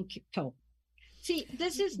pain pill? See,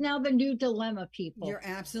 this is now the new dilemma, people. You're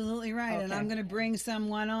absolutely right. Okay. And I'm going to bring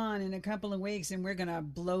someone on in a couple of weeks, and we're going to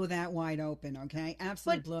blow that wide open, okay?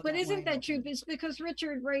 Absolutely blow that But isn't wide that open. true? It's because,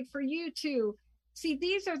 Richard, right, for you too, see,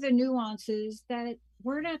 these are the nuances that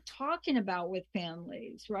we're not talking about with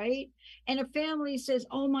families, right? And a family says,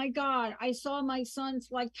 oh my God, I saw my son's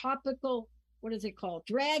like topical, what is it called?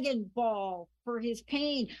 Dragon Ball for his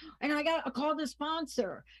pain. And I call the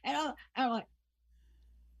sponsor. And I'm like,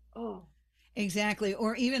 oh. Exactly.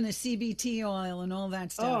 Or even the CBT oil and all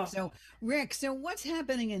that stuff. Oh. So, Rick, so what's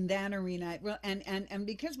happening in that arena? Well, and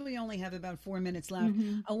because we only have about 4 minutes left,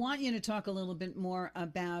 I want you to talk a little bit more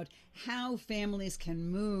about how families can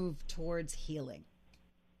move towards healing.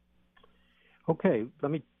 Okay,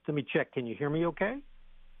 let me check. Can you hear me okay?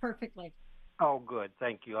 Perfectly. Oh, good.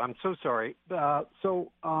 Thank you. I'm so sorry.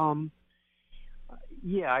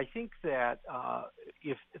 Yeah, I think that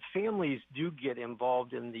if families do get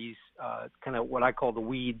involved in these kind of what I call the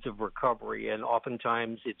weeds of recovery, and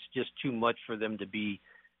oftentimes it's just too much for them to be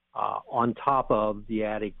on top of the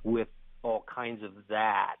addict with all kinds of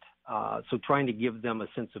that. So trying to give them a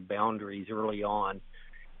sense of boundaries early on,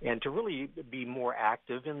 and to really be more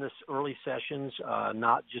active in this early sessions,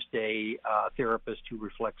 not just a therapist who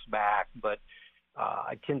reflects back, but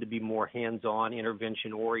I tend to be more hands-on,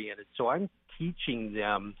 intervention-oriented. So I'm teaching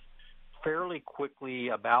them fairly quickly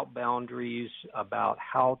about boundaries, about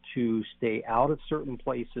how to stay out of certain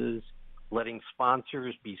places, letting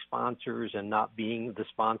sponsors be sponsors and not being the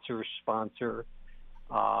sponsor's sponsor.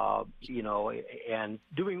 And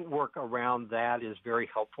doing work around that is very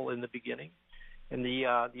helpful in the beginning. And the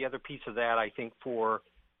other piece of that, I think, for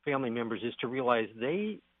family members is to realize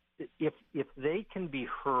if they can be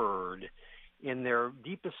heard in their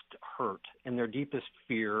deepest hurt and their deepest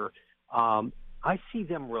fear, I see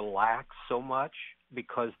them relax so much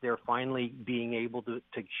because they're finally being able to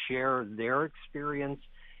share their experience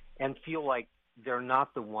and feel like they're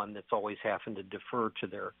not the one that's always having to defer to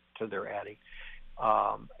their addict.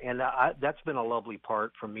 That's been a lovely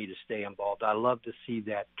part for me to stay involved. I love to see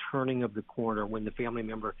that turning of the corner when the family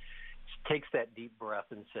member takes that deep breath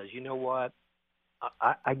and says, you know what,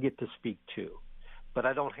 I get to speak too, but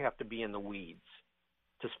I don't have to be in the weeds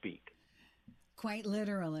to speak. Quite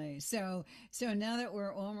literally. So now that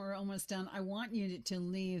we're almost done, I want you to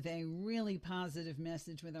leave a really positive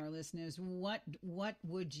message with our listeners. What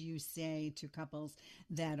would you say to couples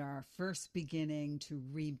that are first beginning to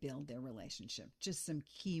rebuild their relationship? Just some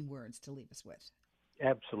key words to leave us with.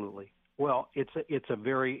 Absolutely. Well, it's a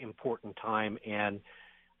very important time, and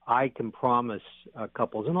I can promise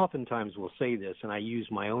couples, and oftentimes we'll say this, and I use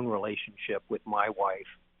my own relationship with my wife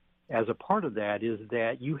as a part of that, is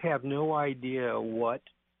that you have no idea what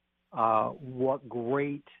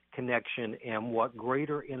great connection and what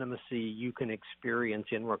greater intimacy you can experience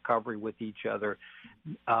in recovery with each other.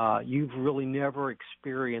 You've really never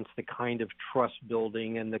experienced the kind of trust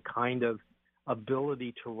building and the kind of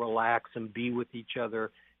ability to relax and be with each other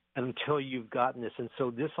until you've gotten this. And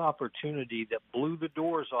so this opportunity that blew the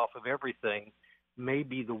doors off of everything may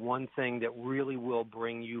be the one thing that really will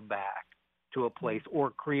bring you back to a place or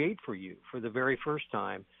create for you, for the very first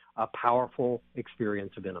time, a powerful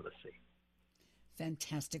experience of intimacy.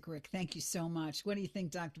 Fantastic, Rick. Thank you so much. What do you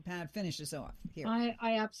think, Dr. Pat? Finish us off here.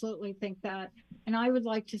 I absolutely think that. And I would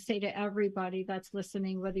like to say to everybody that's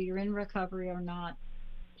listening, whether you're in recovery or not,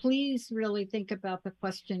 please really think about the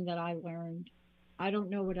question that I learned. I don't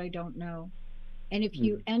know what I don't know. And if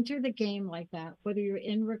you enter the game like that, whether you're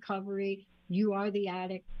in recovery, you are the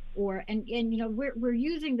addict, and you know, we're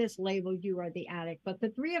using this label, you are the addict, but the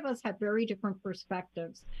three of us have very different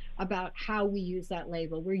perspectives about how we use that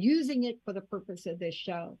label. We're using it for the purpose of this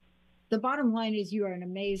show. The bottom line is you are an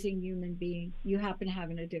amazing human being. You happen to have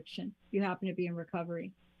an addiction. You happen to be in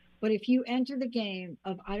recovery. But if you enter the game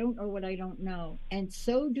of I don't know what I don't know, and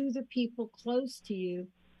so do the people close to you,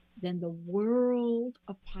 then the world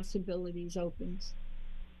of possibilities opens.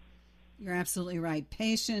 You're absolutely right.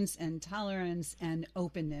 Patience and tolerance and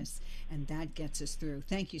openness, and that gets us through.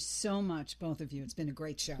 Thank you so much, both of you. It's been a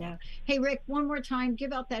great show. Yeah. Hey, Rick, one more time,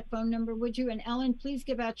 give out that phone number, would you? And Ellen, please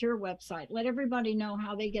give out your website. Let everybody know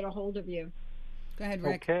how they get a hold of you. Go ahead,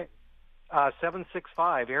 Rick. Okay.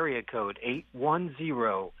 765 area code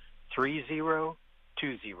 810-3020.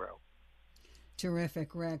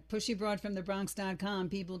 Terrific, Rick. PushyBroadFromTheBronx.com.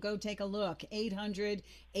 People, go take a look.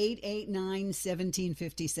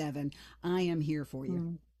 800-889-1757. I am here for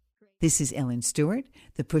you. This is Ellen Stewart,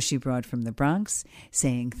 the Pushy Broad from the Bronx,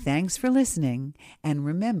 saying thanks for listening. And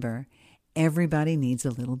remember, everybody needs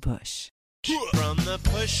a little push. From the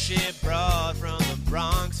Pushy Broad from the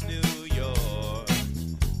Bronx, New York.